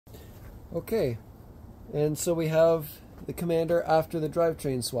Okay, and so we have the Commander after the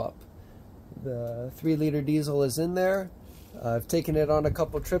drivetrain swap. The 3-liter diesel is in there. I've taken it on a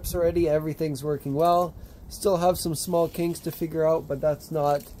couple trips already. Everything's working well. Still have some small kinks to figure out, but that's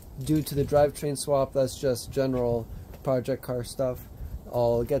not due to the drivetrain swap. That's just general project car stuff.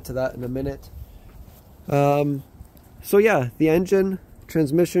 I'll get to that in a minute. So yeah, the engine,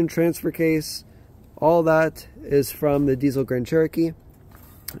 transmission, transfer case, all that is from the diesel Grand Cherokee.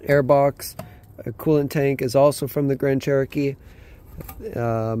 Airbox, a coolant tank is also from the Grand Cherokee.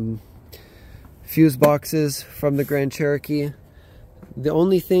 Fuse boxes from the Grand Cherokee. The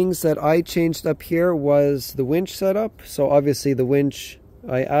only things that I changed up here was the winch setup. So obviously the winch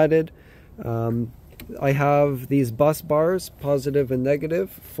I added. I have these bus bars, positive and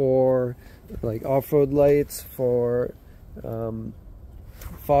negative, for like off-road lights, for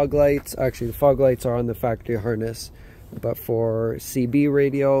fog lights. Actually, the fog lights are on the factory harness. But for CB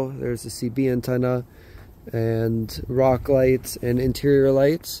radio, there's a CB antenna, and rock lights and interior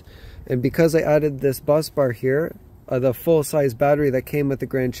lights. And because I added this bus bar here, the full-size battery that came with the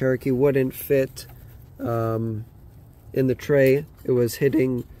Grand Cherokee wouldn't fit in the tray. It was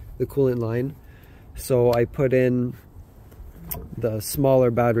hitting the coolant line. So I put in the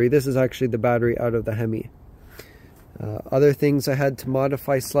smaller battery. This is actually the battery out of the HEMI. Other things I had to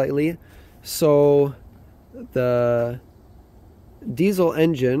modify slightly. So the diesel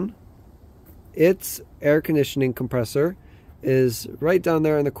engine, its air conditioning compressor is right down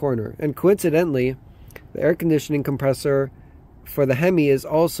there in the corner, and coincidentally the air conditioning compressor for the HEMI is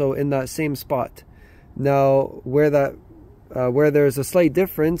also in that same spot. Now where there's a slight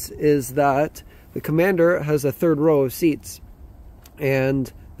difference is that the Commander has a third row of seats,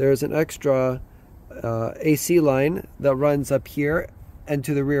 and there's an extra AC line that runs up here and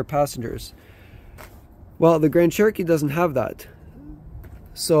to the rear passengers. Well, the Grand Cherokee doesn't have that.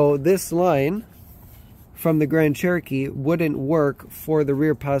 So this line from the Grand Cherokee wouldn't work for the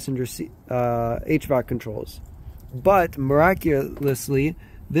rear passenger HVAC controls. But miraculously,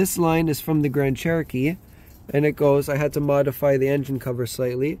 this line is from the Grand Cherokee, and it goes, I had to modify the engine cover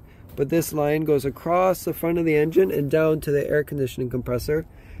slightly, but this line goes across the front of the engine and down to the air conditioning compressor,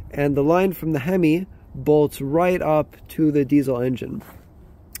 and the line from the HEMI bolts right up to the diesel engine.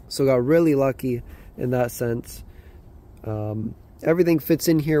 So got really lucky in that sense. Everything fits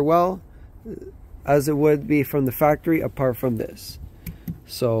in here well, as it would be from the factory, apart from this.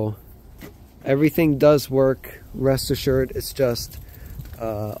 So everything does work, rest assured. It's just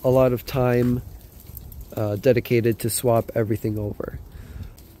a lot of time dedicated to swap everything over.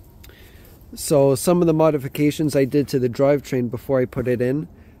 So some of the modifications I did to the drivetrain before I put it in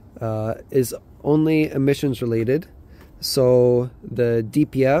is only emissions related. So the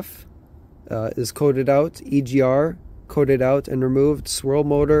DPF is coated out, EGR coated out and removed, swirl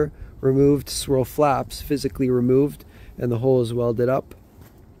motor removed, swirl flaps physically removed, and the hole is welded up.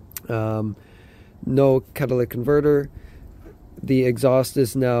 No catalytic converter. The exhaust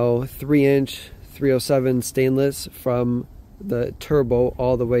is now 3-inch 307 stainless from the turbo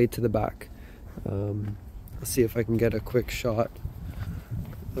all the way to the back. Let's see if I can get a quick shot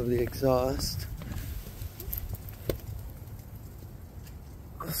of the exhaust.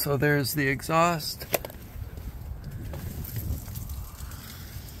 So there's the exhaust.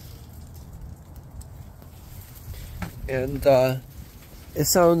 And it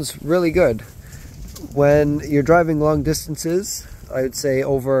sounds really good. When you're driving long distances, I would say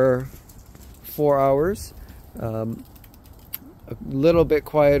over 4 hours, a little bit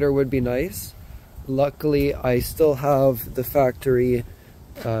quieter would be nice. Luckily, I still have the factory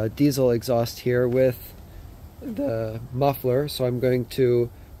diesel exhaust here with the muffler, so I'm going to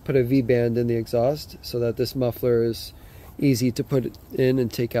put a V-band in the exhaust so that this muffler is easy to put in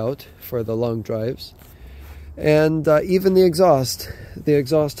and take out for the long drives. And even the exhaust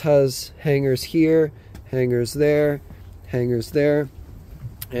has hangers here, hangers there, hangers there,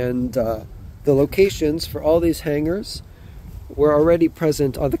 and the locations for all these hangers were already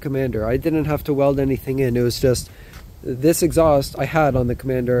present on the Commander. I didn't have to weld anything in. It was just this exhaust I had on the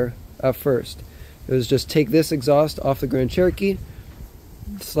Commander at first. It was just take this exhaust off the Grand Cherokee,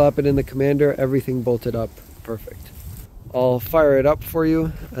 slap it in the Commander, everything bolted up perfect. I'll fire it up for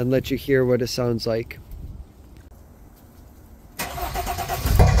you and let you hear what it sounds like.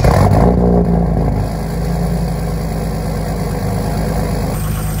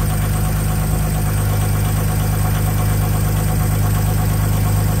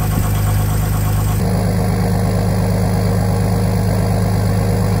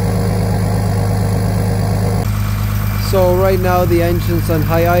 So right now the engine's on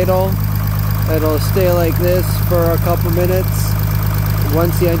high idle. It'll stay like this for a couple minutes.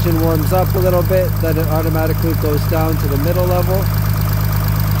 once the engine warms up a little bit, then it automatically goes down to the middle level,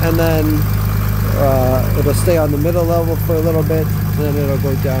 and then it'll stay on the middle level for a little bit, then it'll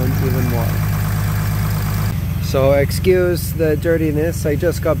go down even more. So excuse the dirtiness, I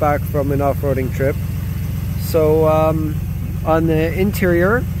just got back from an off-roading trip. So on the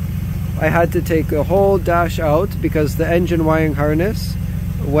interior, I had to take a whole dash out because the engine wiring harness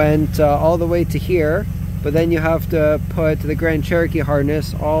went all the way to here, but then you have to put the Grand Cherokee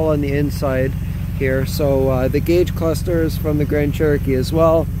harness all on the inside here. So the gauge cluster is from the Grand Cherokee as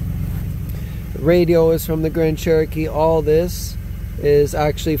well. The radio is from the Grand Cherokee. All this is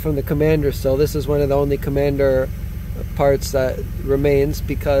actually from the Commander still. This is one of the only Commander parts that remains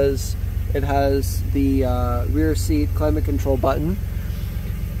because it has the rear seat climate control button.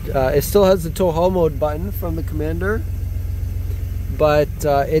 It still has the tow haul mode button from the Commander, but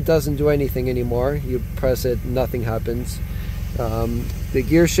it doesn't do anything anymore. You press it, nothing happens. The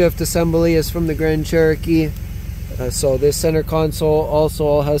gear shift assembly is from the Grand Cherokee. So this center console also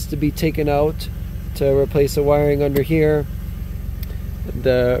all has to be taken out to replace the wiring under here.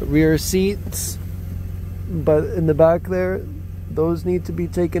 The rear seats, but in the back there, those need to be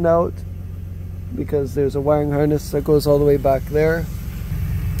taken out because there's a wiring harness that goes all the way back there.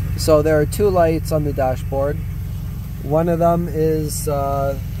 So there are two lights on the dashboard. One of them is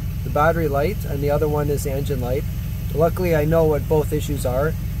the battery light and the other one is the engine light. Luckily I know what both issues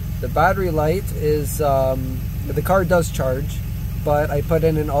are. The battery light is, the car does charge, but I put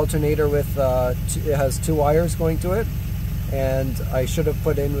in an alternator with, it has two wires going to it, and I should have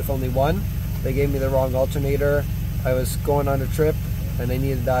put in with only one. They gave me the wrong alternator. I was going on a trip and I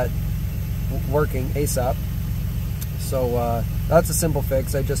needed that working ASAP. So that's a simple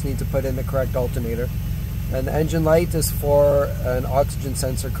fix. I just need to put in the correct alternator. And the engine light is for an oxygen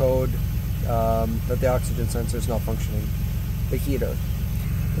sensor code, that the oxygen sensor is not functioning, the heater.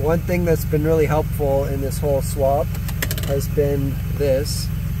 One thing that's been really helpful in this whole swap has been this,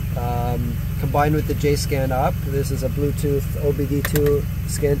 combined with the JScan app. This is a Bluetooth OBD2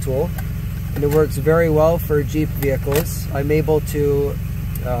 scan tool, and it works very well for Jeep vehicles. I'm able to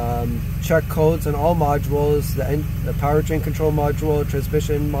check codes on all modules, the powertrain control module,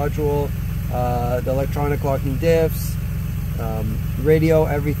 transmission module, the electronic locking diffs, radio,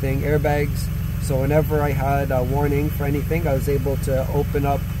 everything, airbags. So whenever I had a warning for anything, I was able to open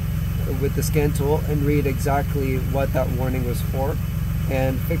up with the scan tool and read exactly what that warning was for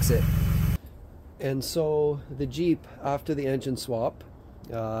and fix it. And so the Jeep, after the engine swap,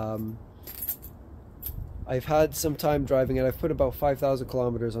 I've had some time driving it. I've put about 5,000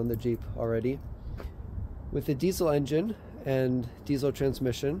 kilometers on the Jeep already. With the diesel engine and diesel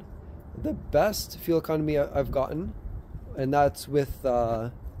transmission, the best fuel economy I've gotten, and that's with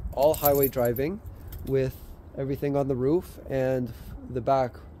all highway driving, with everything on the roof and the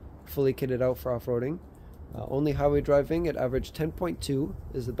back fully kitted out for off-roading. Only highway driving, it averaged 10.2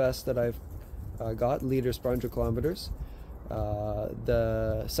 is the best that I've got, liters per 100 kilometers.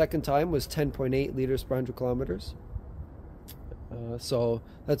 The second time was 10.8 liters per 100 kilometers. So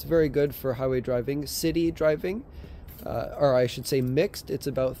that's very good for highway driving. City driving, or I should say mixed, it's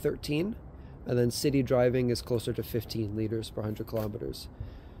about 13, and then city driving is closer to 15 liters per 100 kilometers.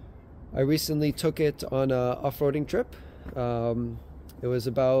 I recently took it on a off-roading trip. It was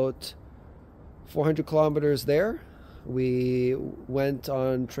about 400 kilometers there. We went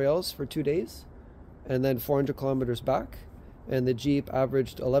on trails for 2 days and then 400 kilometers back, and the Jeep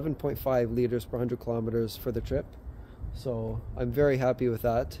averaged 11.5 liters per 100 kilometers for the trip. So I'm very happy with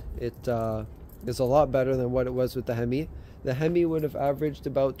that. It is a lot better than what it was with the HEMI. The HEMI would have averaged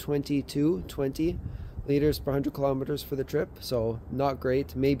about 20 liters per 100 kilometers for the trip, so not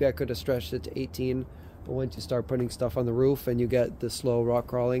great. Maybe I could have stretched it to 18, but once you start putting stuff on the roof and you get the slow rock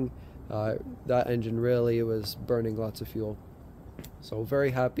crawling, that engine really was burning lots of fuel. So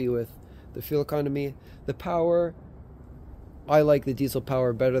very happy with the fuel economy. The power, I like the diesel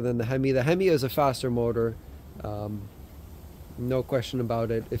power better than the HEMI. The HEMI is a faster motor, no question about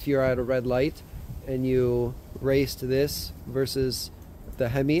it. If you're at a red light and you raced this versus the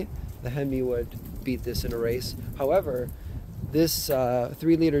HEMI would beat this in a race. However, this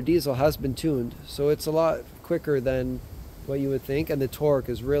 3-liter diesel has been tuned, so it's a lot quicker than what you would think, and the torque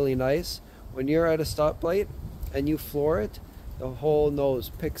is really nice. When you're at a stoplight and you floor it, the whole nose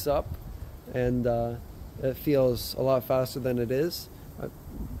picks up, and it feels a lot faster than it is.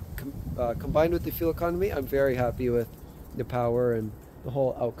 Combined with the fuel economy, I'm very happy with the power and the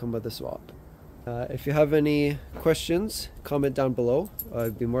whole outcome of the swap. If you have any questions, comment down below.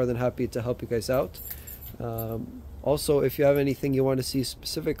 I'd be more than happy to help you guys out. Also, if you have anything you want to see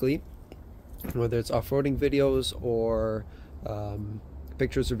specifically, whether it's off-roading videos or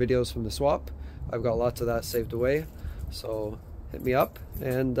pictures or videos from the swap. I've got lots of that saved away, so hit me up,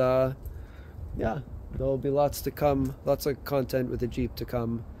 and yeah, there'll be lots to come, lots of content with the Jeep to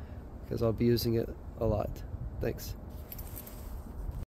come, because I'll be using it a lot. Thanks.